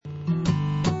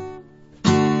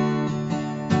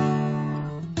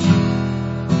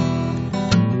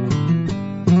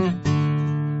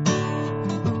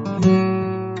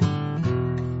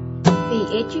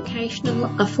Educational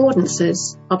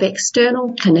affordances of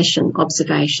external clinician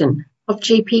observation of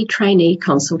GP trainee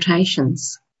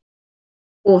consultations.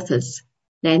 Authors: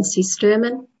 Nancy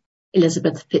Sturman,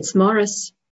 Elizabeth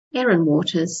Fitzmaurice, Erin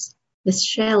Waters,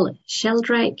 Michelle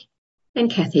Sheldrake, and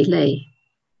Kathy Lee.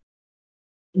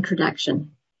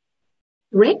 Introduction.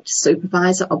 Direct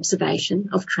supervisor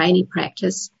observation of trainee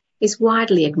practice is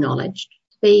widely acknowledged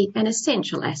to be an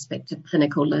essential aspect of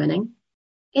clinical learning,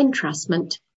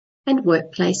 entrustment, and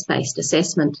workplace-based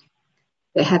assessment.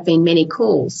 There have been many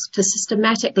calls to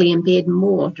systematically embed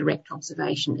more direct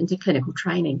observation into clinical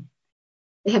training.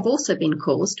 There have also been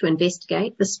calls to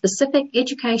investigate the specific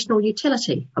educational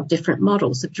utility of different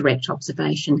models of direct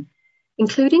observation,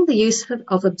 including the use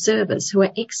of observers who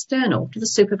are external to the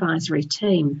supervisory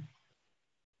team.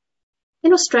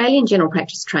 In Australian general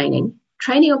practice training,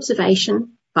 trainee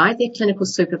observation by their clinical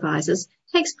supervisors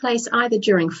takes place either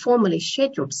during formally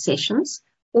scheduled sessions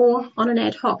or on an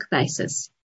ad hoc basis.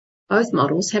 Both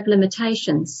models have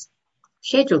limitations.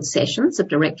 Scheduled sessions of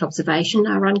direct observation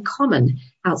are uncommon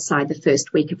outside the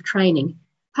first week of training,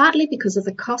 partly because of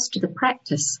the cost to the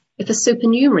practice if a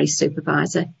supernumerary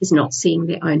supervisor is not seeing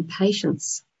their own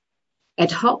patients.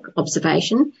 Ad hoc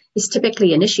observation is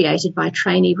typically initiated by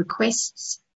trainee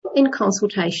requests for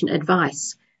in-consultation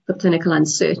advice for clinical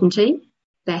uncertainty,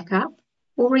 backup,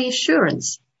 or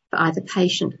reassurance for either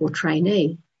patient or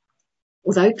trainee.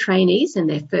 Although trainees in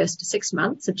their first 6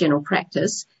 months of general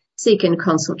practice seek in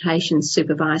consultation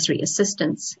supervisory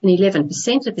assistance in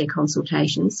 11% of their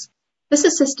consultations, this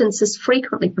assistance is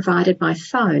frequently provided by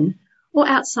phone or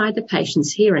outside the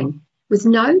patient's hearing, with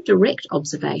no direct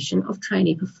observation of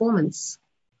trainee performance.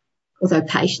 Although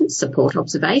patients support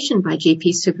observation by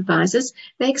GP supervisors,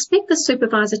 they expect the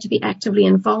supervisor to be actively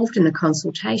involved in the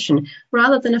consultation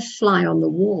rather than a fly on the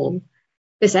wall.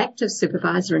 This active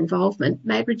supervisor involvement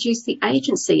may reduce the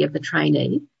agency of the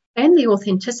trainee and the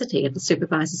authenticity of the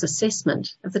supervisor's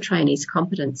assessment of the trainee's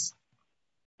competence.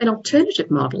 An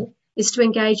alternative model is to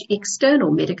engage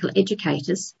external medical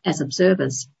educators as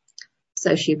observers.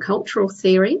 Sociocultural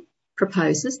theory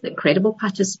proposes that credible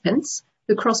participants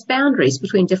who cross boundaries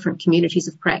between different communities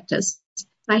of practice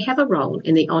may have a role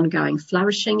in the ongoing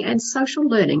flourishing and social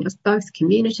learning of both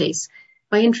communities,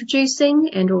 by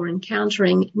introducing and or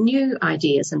encountering new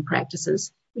ideas and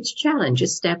practices which challenge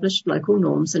established local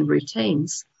norms and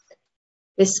routines.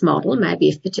 This model may be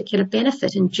of particular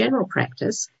benefit in general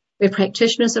practice, where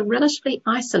practitioners are relatively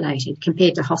isolated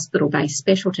compared to hospital-based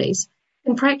specialties,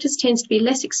 and practice tends to be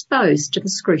less exposed to the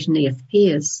scrutiny of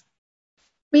peers.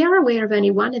 We are aware of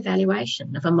only one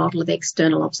evaluation of a model of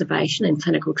external observation in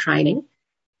clinical training.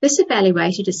 This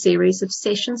evaluated a series of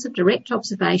sessions of direct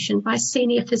observation by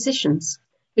senior physicians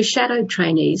who shadowed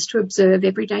trainees to observe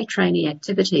everyday trainee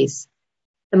activities.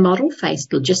 The model faced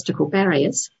logistical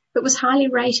barriers, but was highly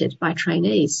rated by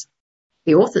trainees.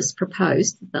 The authors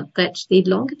proposed that the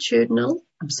longitudinal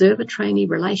observer-trainee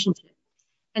relationship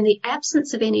and the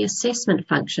absence of any assessment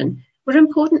function were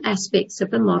important aspects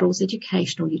of the model's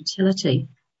educational utility.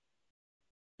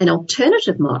 An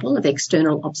alternative model of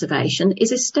external observation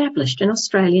is established in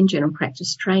Australian general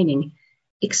practice training.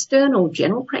 External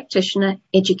general practitioner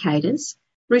educators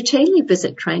routinely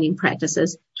visit training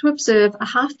practices to observe a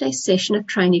half-day session of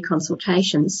trainee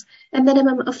consultations, a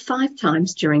minimum of 5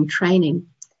 times during training.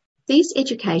 These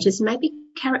educators may be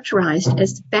characterised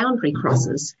as boundary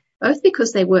crossers, both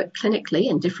because they work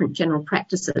clinically in different general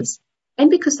practices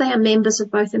and because they are members of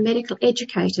both a medical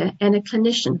educator and a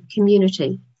clinician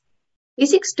community.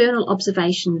 These external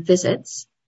observation visits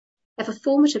have a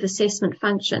formative assessment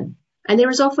function, and there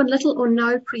is often little or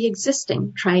no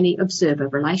pre-existing trainee-observer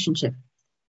relationship.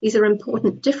 These are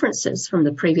important differences from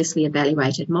the previously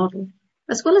evaluated model,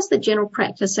 as well as the general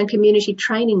practice and community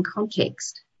training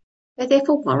context. They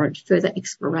therefore warrant further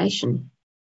exploration.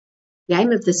 The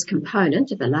aim of this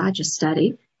component of a larger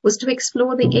study was to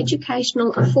explore the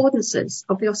educational affordances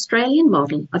of the Australian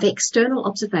model of external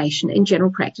observation in general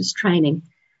practice training,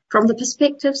 from the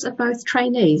perspectives of both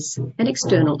trainees and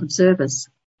external observers.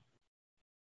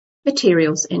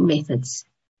 Materials and methods.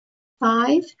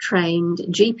 5 trained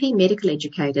GP medical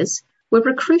educators were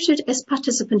recruited as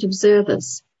participant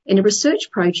observers in a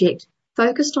research project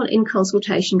focused on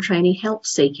in-consultation trainee help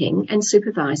seeking and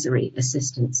supervisory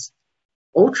assistance.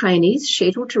 All trainees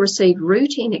scheduled to receive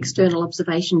routine external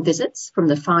observation visits from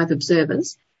the 5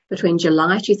 observers between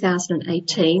July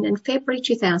 2018 and February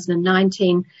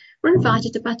 2019 were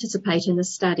invited to participate in the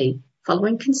study,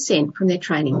 following consent from their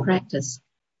training practice.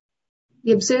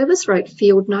 The observers wrote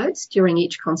field notes during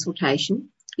each consultation,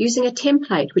 using a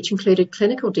template which included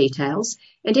clinical details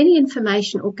and any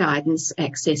information or guidance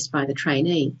accessed by the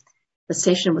trainee. The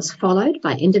session was followed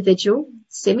by individual,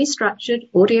 semi-structured,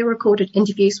 audio-recorded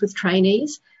interviews with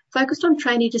trainees focused on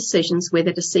trainee decisions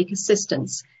whether to seek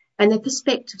assistance and their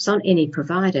perspectives on any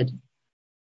provided.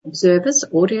 Observers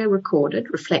audio-recorded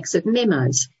reflexive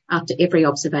memos after every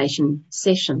observation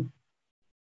session.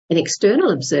 An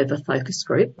external observer focus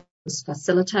group was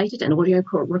facilitated and audio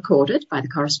recorded by the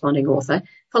corresponding author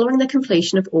following the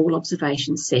completion of all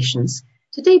observation sessions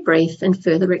to debrief and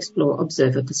further explore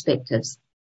observer perspectives.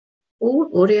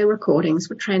 All audio recordings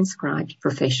were transcribed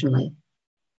professionally.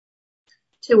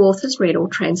 2 authors read all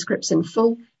transcripts in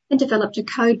full and developed a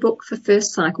codebook for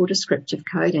first cycle descriptive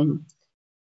coding.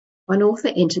 1 author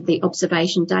entered the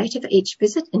observation data for each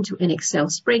visit into an Excel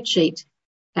spreadsheet.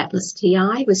 Atlas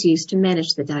TI was used to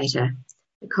manage the data.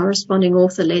 The corresponding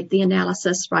author led the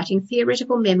analysis, writing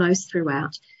theoretical memos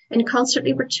throughout and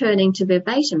constantly returning to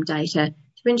verbatim data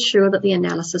to ensure that the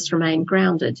analysis remained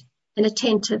grounded and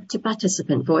attentive to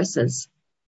participant voices.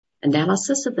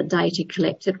 Analysis of the data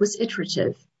collected was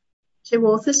iterative. 2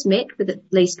 authors met with at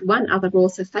least 1 other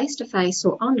author face-to-face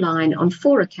or online on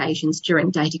 4 occasions during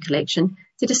data collection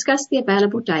to discuss the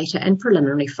available data and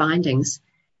preliminary findings.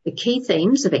 The key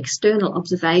themes of external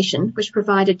observation, which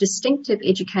provided distinctive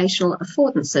educational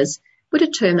affordances, were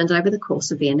determined over the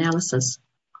course of the analysis.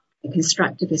 A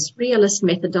constructivist realist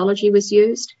methodology was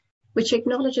used, which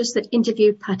acknowledges that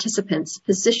interview participants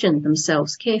position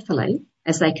themselves carefully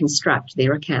as they construct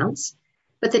their accounts,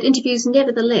 but that interviews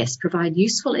nevertheless provide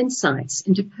useful insights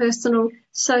into personal,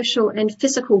 social and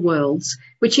physical worlds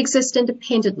which exist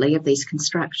independently of these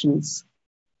constructions.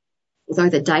 Although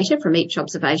the data from each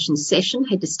observation session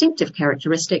had distinctive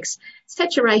characteristics,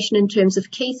 saturation in terms of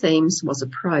key themes was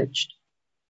approached.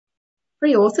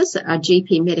 3 authors are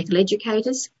GP medical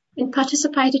educators and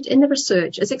participated in the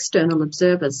research as external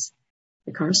observers.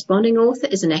 The corresponding author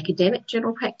is an academic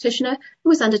general practitioner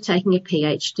who is undertaking a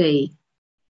PhD.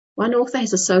 1 author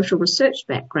has a social research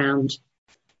background.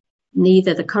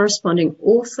 Neither the corresponding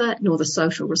author nor the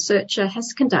social researcher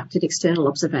has conducted external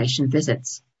observation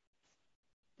visits.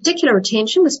 Particular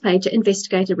attention was paid to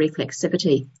investigator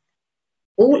reflexivity.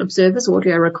 All observers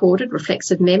audio recorded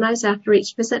reflexive memos after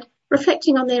each visit,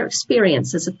 reflecting on their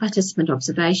experiences of participant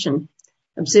observation.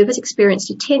 Observers experienced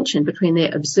a tension between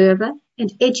their observer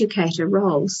and educator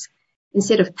roles.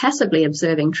 Instead of passively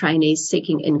observing trainees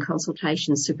seeking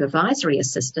in-consultation supervisory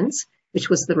assistance, which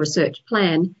was the research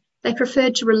plan, they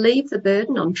preferred to relieve the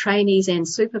burden on trainees and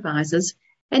supervisors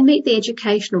and meet the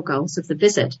educational goals of the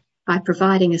visit by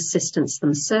providing assistance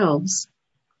themselves.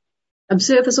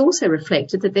 Observers also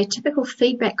reflected that their typical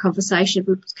feedback conversations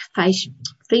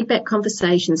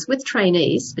with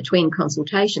trainees between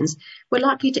consultations were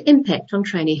likely to impact on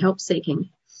trainee help seeking.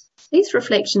 These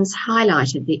reflections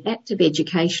highlighted the active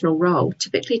educational role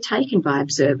typically taken by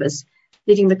observers,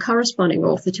 leading the corresponding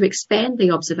author to expand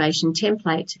the observation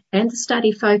template and the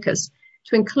study focus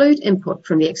to include input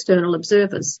from the external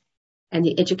observers and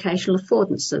the educational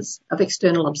affordances of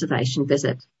external observation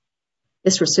visit.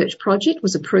 This research project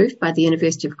was approved by the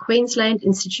University of Queensland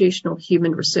Institutional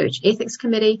Human Research Ethics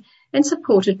Committee and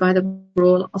supported by the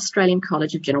Royal Australian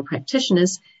College of General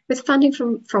Practitioners with funding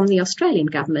from the Australian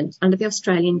Government under the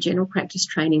Australian General Practice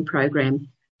Training Program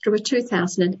through a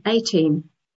 2018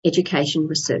 Education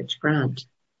Research Grant.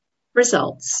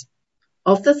 Results.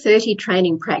 Of the 30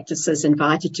 training practices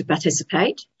invited to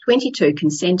participate, 22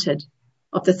 consented.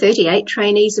 Of the 38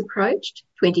 trainees approached,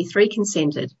 23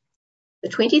 consented. The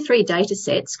 23 data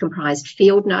sets comprised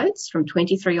field notes from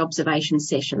 23 observation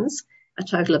sessions, a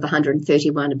total of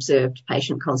 131 observed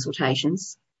patient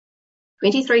consultations,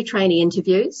 23 trainee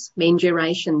interviews, mean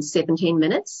duration 17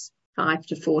 minutes, 5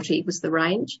 to 40 was the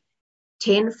range,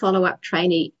 10 follow-up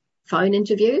trainee phone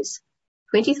interviews,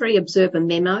 23 observer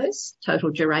memos, total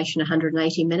duration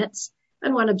 180 minutes,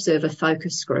 and 1 observer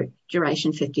focus group,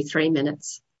 duration 53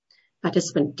 minutes.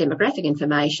 Participant demographic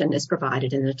information is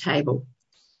provided in the table.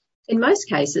 In most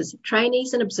cases,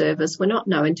 trainees and observers were not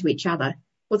known to each other,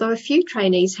 although a few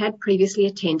trainees had previously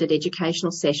attended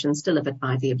educational sessions delivered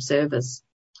by the observers.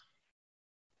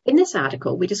 In this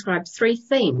article, we described 3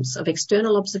 themes of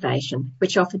external observation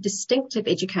which offer distinctive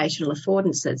educational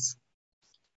affordances: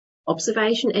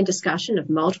 observation and discussion of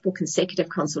multiple consecutive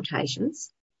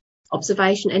consultations,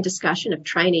 observation and discussion of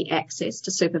trainee access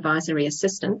to supervisory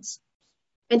assistance,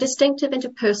 and distinctive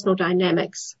interpersonal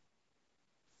dynamics.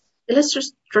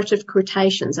 Illustrative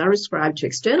quotations are ascribed to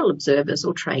external observers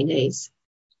or trainees.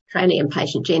 Trainee and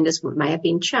patient genders may have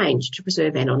been changed to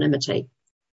preserve anonymity.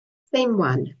 Theme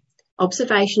 1.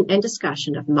 Observation and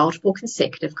discussion of multiple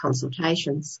consecutive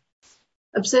consultations.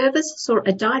 Observers saw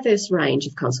a diverse range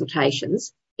of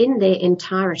consultations in their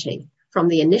entirety, from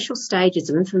the initial stages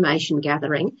of information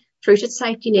gathering through to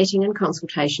safety netting and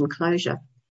consultation closure,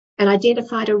 and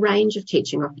identified a range of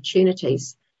teaching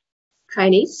opportunities.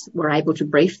 Trainees were able to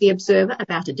brief the observer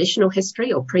about additional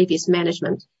history or previous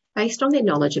management based on their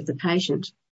knowledge of the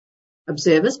patient.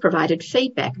 Observers provided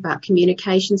feedback about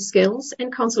communication skills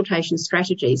and consultation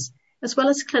strategies, as well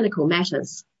as clinical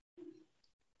matters.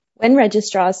 When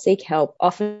registrars seek help,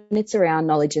 often it's around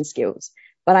knowledge and skills,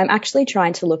 but I'm actually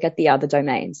trying to look at the other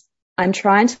domains. I'm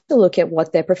trying to look at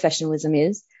what their professionalism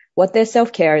is, what their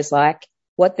self-care is like,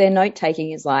 what their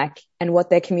note-taking is like, and what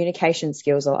their communication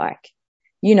skills are like.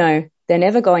 You know, they're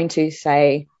never going to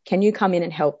say, "Can you come in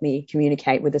and help me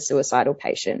communicate with a suicidal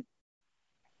patient?"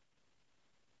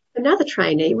 Another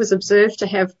trainee was observed to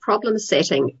have problems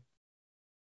setting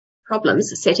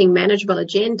manageable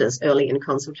agendas early in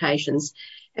consultations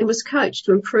and was coached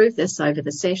to improve this over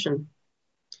the session.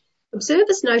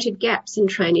 Observers noted gaps in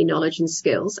trainee knowledge and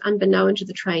skills unbeknown to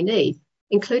the trainee,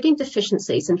 including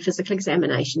deficiencies in physical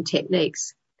examination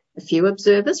techniques. A few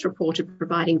observers reported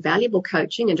providing valuable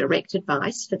coaching and direct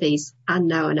advice for these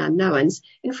unknown unknowns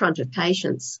in front of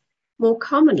patients. More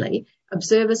commonly,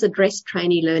 observers addressed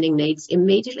trainee learning needs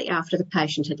immediately after the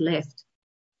patient had left.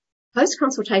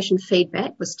 Post-consultation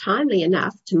feedback was timely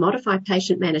enough to modify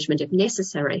patient management if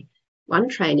necessary. One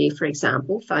trainee, for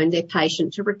example, phoned their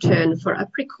patient to return for a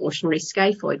precautionary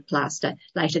scaphoid plaster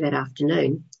later that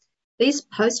afternoon. These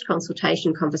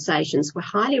post-consultation conversations were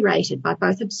highly rated by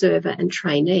both observer and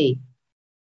trainee.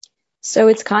 So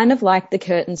it's kind of like the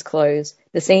curtains close,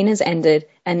 the scene has ended,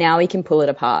 and now we can pull it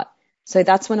apart. So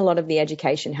that's when a lot of the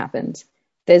education happens.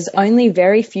 There's only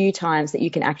very few times that you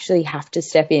can actually have to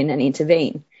step in and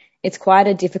intervene. It's quite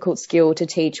a difficult skill to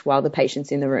teach while the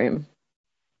patient's in the room.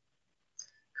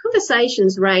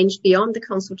 Conversations ranged beyond the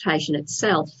consultation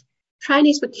itself.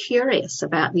 Trainees were curious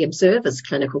about the observer's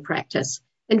clinical practice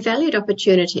and valued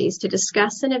opportunities to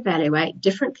discuss and evaluate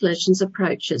different clinicians'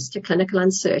 approaches to clinical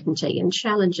uncertainty and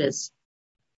challenges.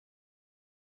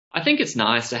 I think it's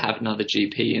nice to have another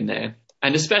GP in there,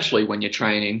 and especially when you're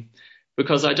training,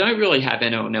 because I don't really have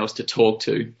anyone else to talk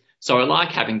to, so I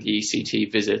like having the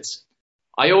ECT visits.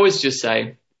 I always just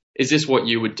say, "Is this what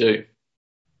you would do?"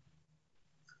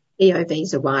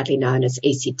 EOVs are widely known as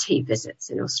ECT visits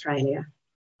in Australia.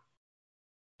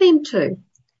 Theme 2,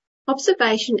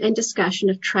 observation and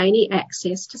discussion of trainee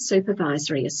access to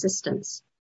supervisory assistance.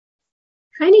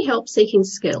 Trainee help-seeking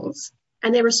skills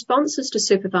and their responses to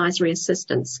supervisory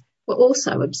assistance were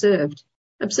also observed.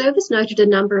 Observers noted a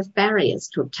number of barriers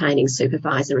to obtaining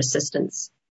supervisor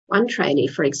assistance. One trainee,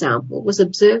 for example, was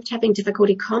observed having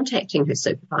difficulty contacting her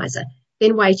supervisor,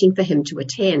 then waiting for him to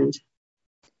attend.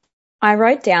 I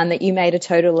wrote down that you made a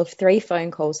total of 3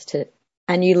 phone calls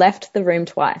and you left the room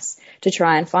twice to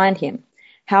try and find him.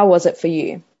 How was it for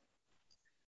you?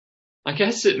 I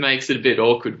guess it makes it a bit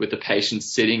awkward with the patient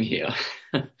sitting here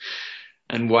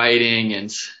and waiting,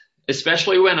 and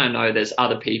especially when I know there's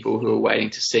other people who are waiting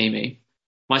to see me.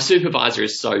 My supervisor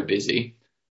is so busy,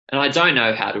 and I don't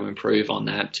know how to improve on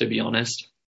that, to be honest.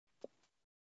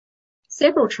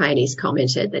 Several trainees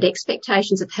commented that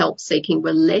expectations of help seeking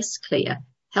were less clear,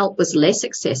 help was less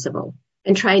accessible,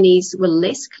 and trainees were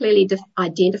less clearly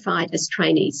identified as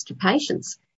trainees to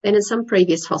patients than in some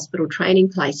previous hospital training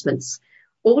placements,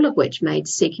 all of which made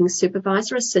seeking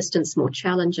supervisor assistance more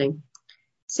challenging.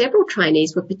 Several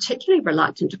trainees were particularly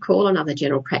reluctant to call on other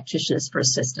general practitioners for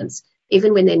assistance,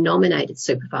 even when their nominated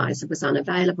supervisor was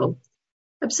unavailable.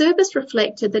 Observers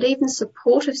reflected that even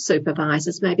supportive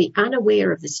supervisors may be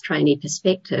unaware of this trainee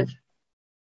perspective.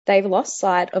 They've lost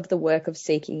sight of the work of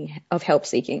help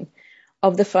seeking,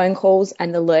 of the phone calls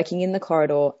and the lurking in the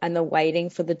corridor and the waiting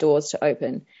for the doors to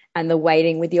open and the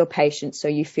waiting with your patient so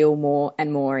you feel more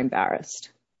and more embarrassed.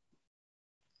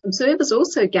 Observers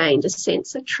also gained a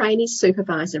sense of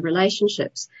trainee-supervisor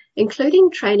relationships,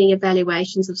 including trainee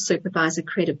evaluations of supervisor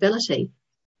credibility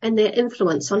and their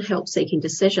influence on help-seeking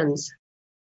decisions.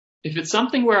 If it's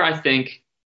something where I think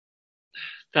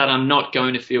that I'm not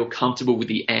going to feel comfortable with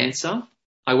the answer,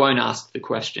 I won't ask the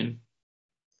question.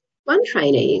 One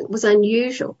trainee was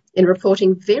unusual in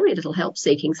reporting very little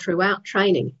help-seeking throughout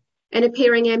training and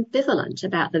appearing ambivalent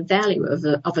about the value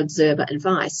of observer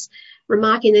advice,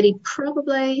 remarking that he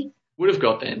probably would have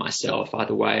got there myself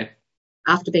either way.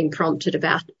 After being prompted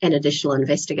about an additional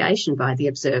investigation by the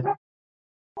observer.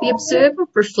 The observer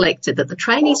reflected that the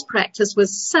trainee's practice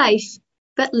was safe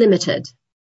but limited.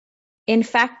 In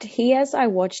fact, as I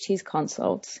watched his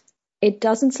consults, it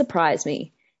doesn't surprise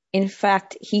me. In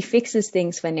fact, he fixes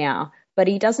things for now, but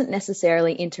he doesn't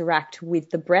necessarily interact with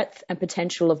the breadth and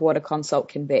potential of what a consult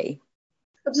can be.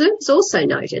 Observers also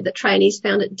noted that trainees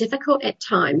found it difficult at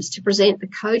times to present the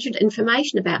cogent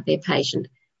information about their patient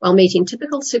while meeting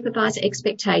typical supervisor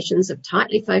expectations of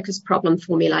tightly focused problem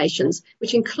formulations,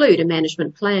 which include a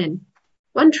management plan.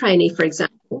 One trainee, for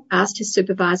example, asked his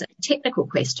supervisor a technical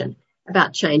question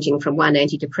about changing from one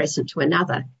antidepressant to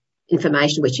another,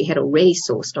 information which he had already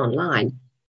sourced online.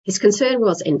 His concern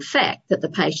was, in fact, that the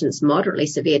patient's moderately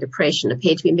severe depression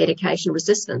appeared to be medication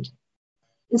resistant.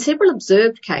 In several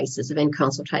observed cases of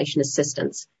in-consultation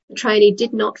assistance, the trainee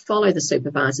did not follow the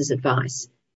supervisor's advice,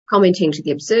 commenting to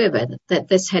the observer that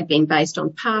this had been based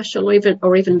on partial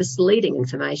or even misleading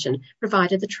information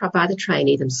provided by the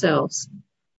trainee themselves.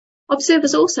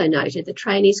 Observers also noted that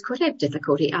trainees could have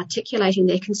difficulty articulating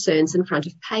their concerns in front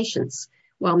of patients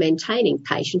while maintaining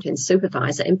patient and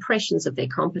supervisor impressions of their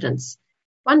competence.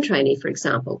 One trainee, for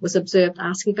example, was observed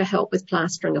asking for help with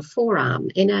plastering a forearm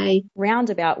in a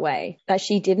roundabout way that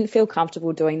she didn't feel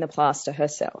comfortable doing the plaster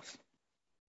herself.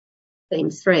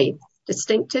 Theme 3,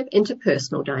 distinctive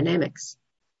interpersonal dynamics.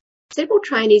 Several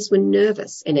trainees were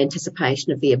nervous in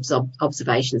anticipation of the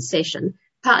observation session,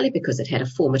 partly because it had a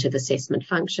formative assessment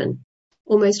function.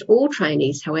 Almost all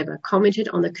trainees, however, commented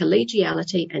on the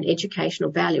collegiality and educational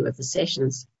value of the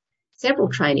sessions. Several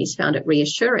trainees found it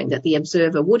reassuring that the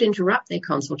observer would interrupt their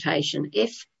consultation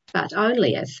if, but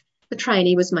only if, the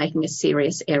trainee was making a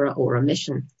serious error or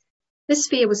omission. This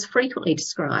fear was frequently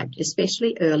described,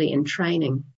 especially early in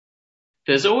training.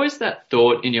 There's always that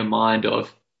thought in your mind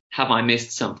of, have I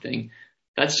missed something?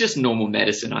 That's just normal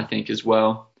medicine, I think, as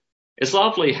well. It's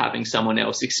lovely having someone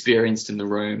else experienced in the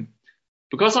room.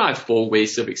 Because I have 4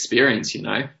 weeks of experience,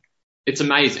 it's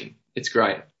amazing. It's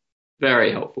great.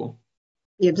 Very helpful.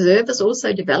 The observers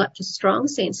also developed a strong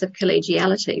sense of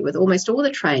collegiality with almost all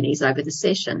the trainees over the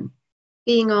session,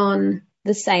 being on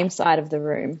the same side of the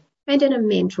room and in a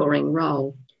mentoring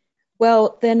role.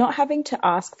 Well, they're not having to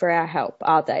ask for our help,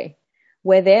 are they?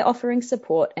 We're there offering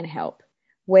support and help.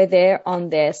 We're there on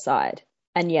their side.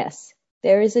 And yes,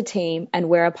 there is a team and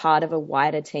we're a part of a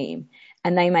wider team,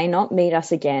 and they may not meet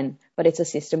us again, but it's a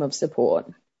system of support.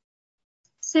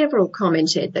 Several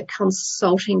commented that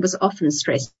consulting was often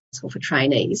stressful for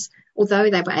trainees, although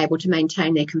they were able to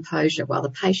maintain their composure while the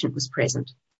patient was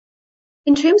present.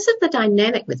 In terms of the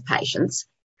dynamic with patients,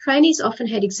 trainees often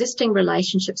had existing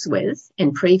relationships with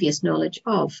and previous knowledge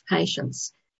of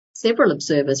patients. Several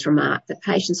observers remarked that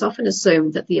patients often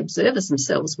assumed that the observers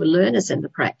themselves were learners in the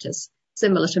practice,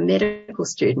 similar to medical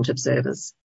student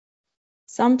observers.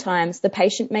 Sometimes the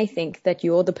patient may think that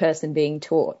you're the person being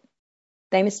taught.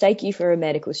 They mistake you for a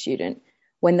medical student.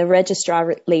 When the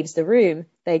registrar leaves the room,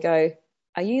 they go,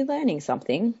 "Are you learning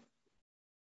something?"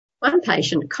 One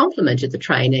patient complimented the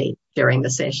trainee during the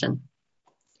session.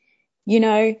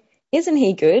 Isn't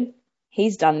he good?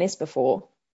 He's done this before.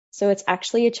 So it's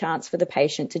actually a chance for the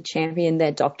patient to champion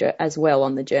their doctor as well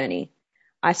on the journey.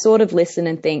 I sort of listen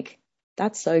and think,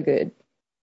 that's so good.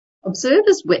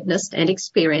 Observers witnessed and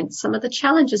experienced some of the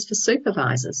challenges for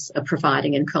supervisors of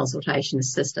providing in consultation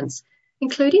assistance,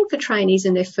 including for trainees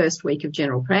in their first week of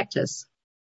general practice.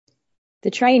 The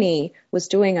trainee was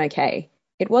doing okay.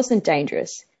 It wasn't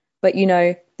dangerous. But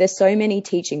there's so many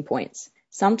teaching points,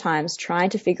 sometimes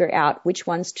trying to figure out which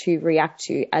ones to react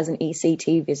to as an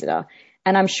ECT visitor.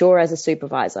 And I'm sure as a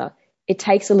supervisor, it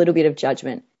takes a little bit of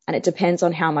judgment, and it depends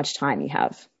on how much time you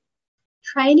have.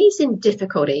 Trainees in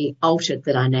difficulty altered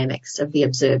the dynamics of the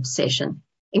observed session,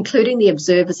 including the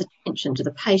observer's attention to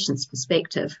the patient's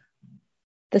perspective.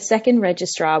 The second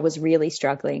registrar was really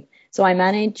struggling, so I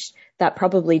managed that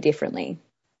probably differently.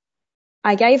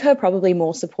 I gave her probably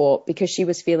more support because she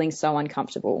was feeling so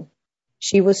uncomfortable.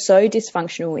 She was so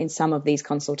dysfunctional in some of these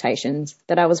consultations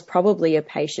that I was probably a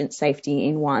patient safety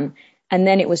in one, and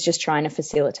then it was just trying to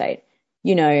facilitate,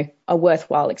 a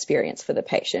worthwhile experience for the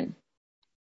patient.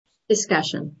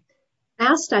 Discussion.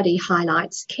 Our study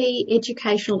highlights key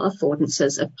educational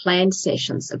affordances of planned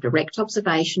sessions of direct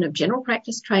observation of general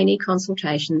practice trainee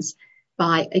consultations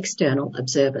by external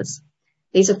observers.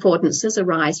 These affordances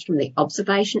arise from the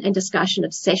observation and discussion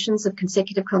of sessions of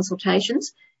consecutive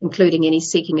consultations, including any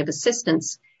seeking of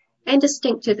assistance, and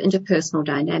distinctive interpersonal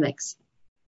dynamics.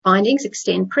 Findings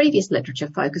extend previous literature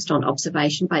focused on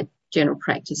observation by general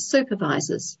practice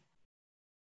supervisors,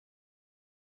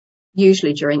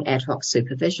 usually during ad hoc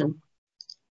supervision.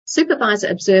 Supervisor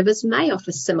observers may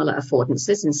offer similar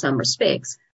affordances in some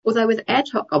respects, although with ad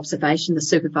hoc observation, the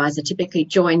supervisor typically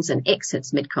joins and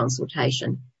exits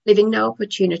mid-consultation, leaving no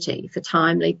opportunity for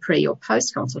timely pre- or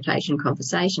post-consultation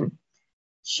conversation.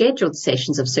 Scheduled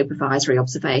sessions of supervisory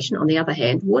observation, on the other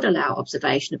hand, would allow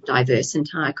observation of diverse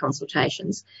entire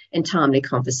consultations and timely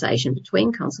conversation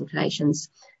between consultations,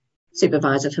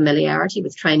 supervisor familiarity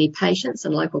with trainee patients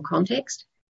and local context,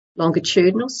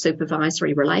 longitudinal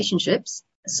supervisory relationships,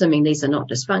 assuming these are not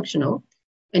dysfunctional,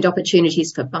 and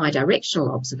opportunities for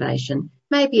bidirectional observation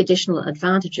may be additional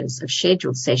advantages of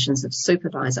scheduled sessions of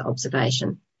supervisor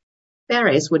observation.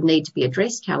 Barriers would need to be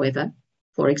addressed, however,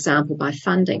 for example, by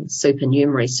funding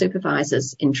supernumerary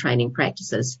supervisors in training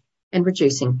practices and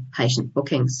reducing patient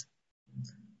bookings.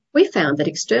 We found that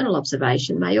external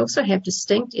observation may also have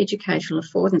distinct educational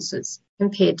affordances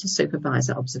compared to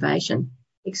supervisor observation.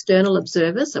 External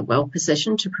observers are well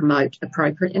positioned to promote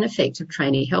appropriate and effective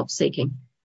trainee help seeking.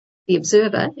 The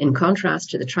observer, in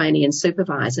contrast to the trainee and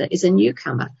supervisor, is a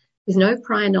newcomer with no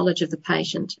prior knowledge of the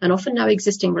patient and often no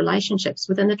existing relationships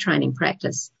within the training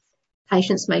practice.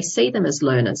 Patients may see them as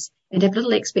learners and have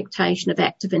little expectation of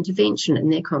active intervention in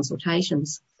their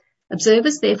consultations.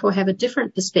 Observers therefore have a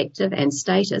different perspective and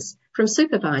status from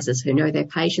supervisors who know their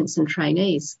patients and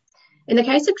trainees. In the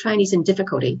case of trainees in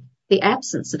difficulty, the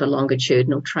absence of a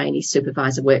longitudinal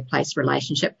trainee-supervisor workplace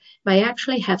relationship may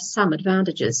actually have some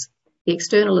advantages. The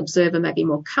external observer may be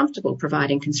more comfortable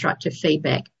providing constructive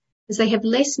feedback, as they have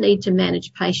less need to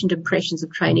manage patient impressions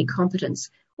of trainee competence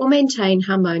or maintain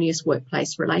harmonious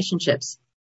workplace relationships.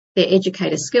 Their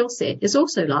educator skill set is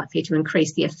also likely to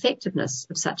increase the effectiveness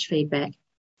of such feedback.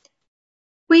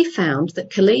 We found that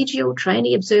collegial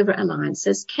trainee-observer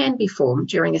alliances can be formed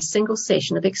during a single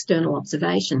session of external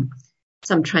observation.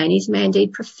 Some trainees may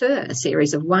indeed prefer a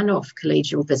series of one-off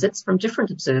collegial visits from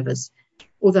different observers,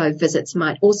 although visits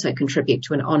might also contribute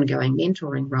to an ongoing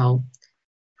mentoring role.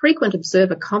 Frequent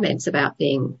observer comments about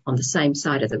being on the same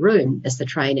side of the room as the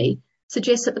trainee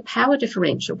suggest that the power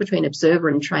differential between observer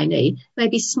and trainee may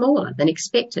be smaller than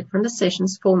expected from the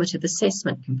session's formative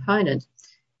assessment component.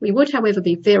 We would, however,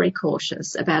 be very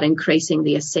cautious about increasing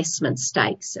the assessment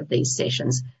stakes of these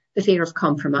sessions for fear of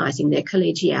compromising their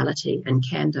collegiality and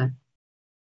candour.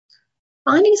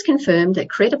 Findings confirmed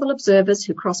that credible observers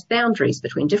who cross boundaries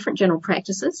between different general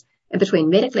practices and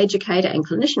between medical educator and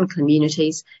clinician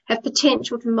communities have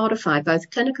potential to modify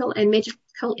both clinical and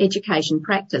medical education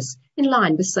practice in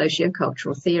line with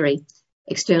sociocultural theory.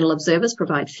 External observers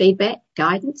provide feedback,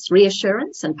 guidance,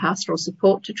 reassurance and pastoral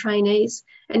support to trainees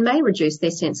and may reduce their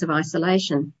sense of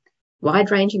isolation.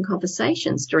 Wide-ranging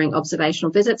conversations during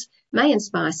observational visits may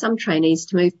inspire some trainees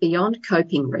to move beyond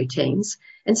coping routines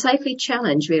and safely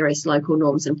challenge various local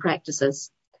norms and practices.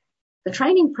 For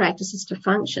training practices to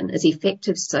function as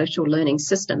effective social learning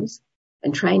systems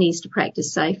and trainees to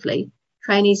practice safely,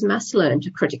 trainees must learn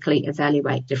to critically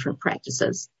evaluate different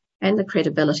practices and the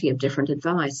credibility of different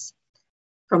advice.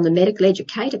 From the medical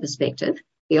educator perspective,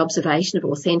 the observation of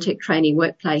authentic trainee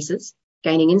workplaces,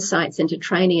 gaining insights into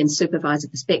trainee and supervisor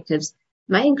perspectives,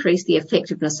 may increase the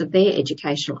effectiveness of their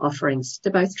educational offerings to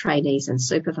both trainees and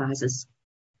supervisors.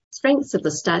 Strengths of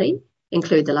the study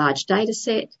include the large data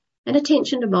set and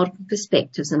attention to multiple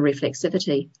perspectives and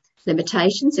reflexivity.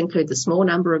 Limitations include the small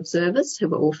number of observers who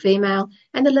were all female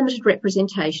and the limited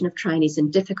representation of trainees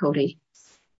in difficulty.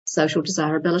 Social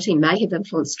desirability may have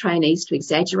influenced trainees to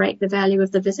exaggerate the value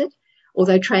of the visit,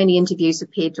 although trainee interviews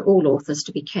appeared to all authors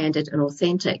to be candid and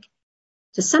authentic.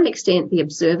 To some extent, the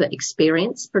observer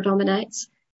experience predominates.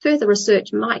 Further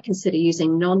research might consider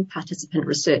using non-participant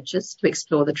researchers to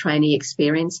explore the trainee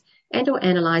experience and or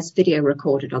analyse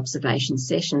video-recorded observation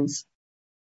sessions.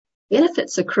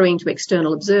 Benefits accruing to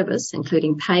external observers,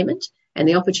 including payment and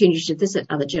the opportunity to visit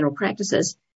other general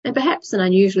practices, and perhaps an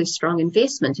unusually strong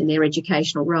investment in their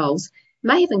educational roles,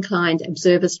 may have inclined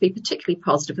observers to be particularly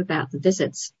positive about the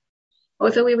visits.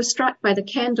 However, we were struck by the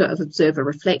candour of observer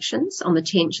reflections on the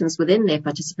tensions within their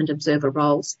participant observer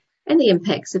roles and the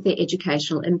impacts of their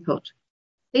educational input.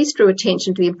 These drew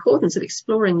attention to the importance of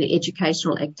exploring the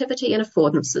educational activity and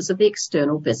affordances of the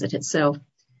external visit itself.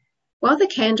 While the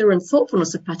candour and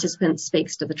thoughtfulness of participants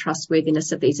speaks to the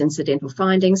trustworthiness of these incidental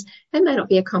findings, they may not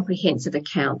be a comprehensive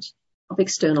account of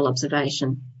external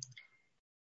observation.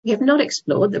 We have not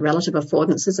explored the relative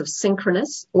affordances of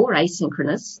synchronous or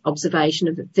asynchronous observation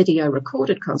of video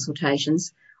recorded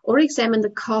consultations or examined the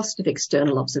cost of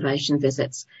external observation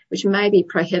visits, which may be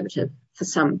prohibitive for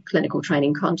some clinical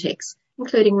training contexts,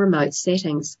 including remote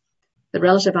settings. The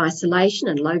relative isolation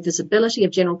and low visibility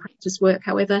of general practice work,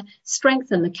 however,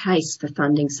 strengthen the case for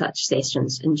funding such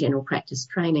sessions in general practice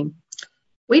training.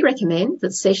 We recommend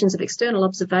that sessions of external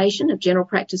observation of general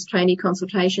practice trainee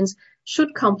consultations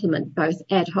should complement both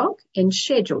ad hoc and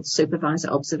scheduled supervisor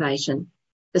observation.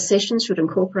 The sessions should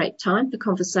incorporate time for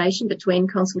conversation between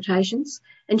consultations,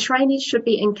 and trainees should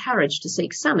be encouraged to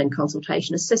seek some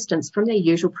in-consultation assistance from their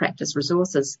usual practice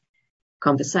resources.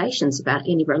 Conversations about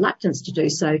any reluctance to do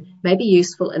so may be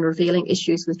useful in revealing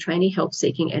issues with trainee help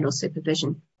seeking and or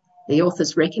supervision. The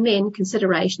authors recommend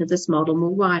consideration of this model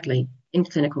more widely in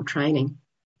clinical training.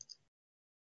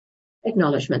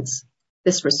 Acknowledgements.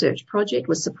 This research project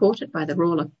was supported by the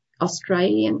Royal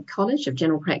Australian College of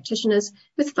General Practitioners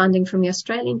with funding from the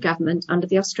Australian Government under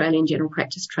the Australian General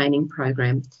Practice Training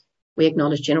Program. We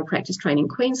acknowledge General Practice Training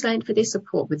Queensland for their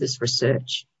support with this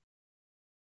research.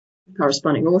 The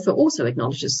corresponding author also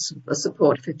acknowledges the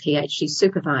support for PhD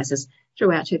supervisors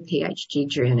throughout her PhD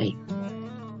journey.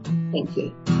 Thank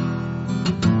you.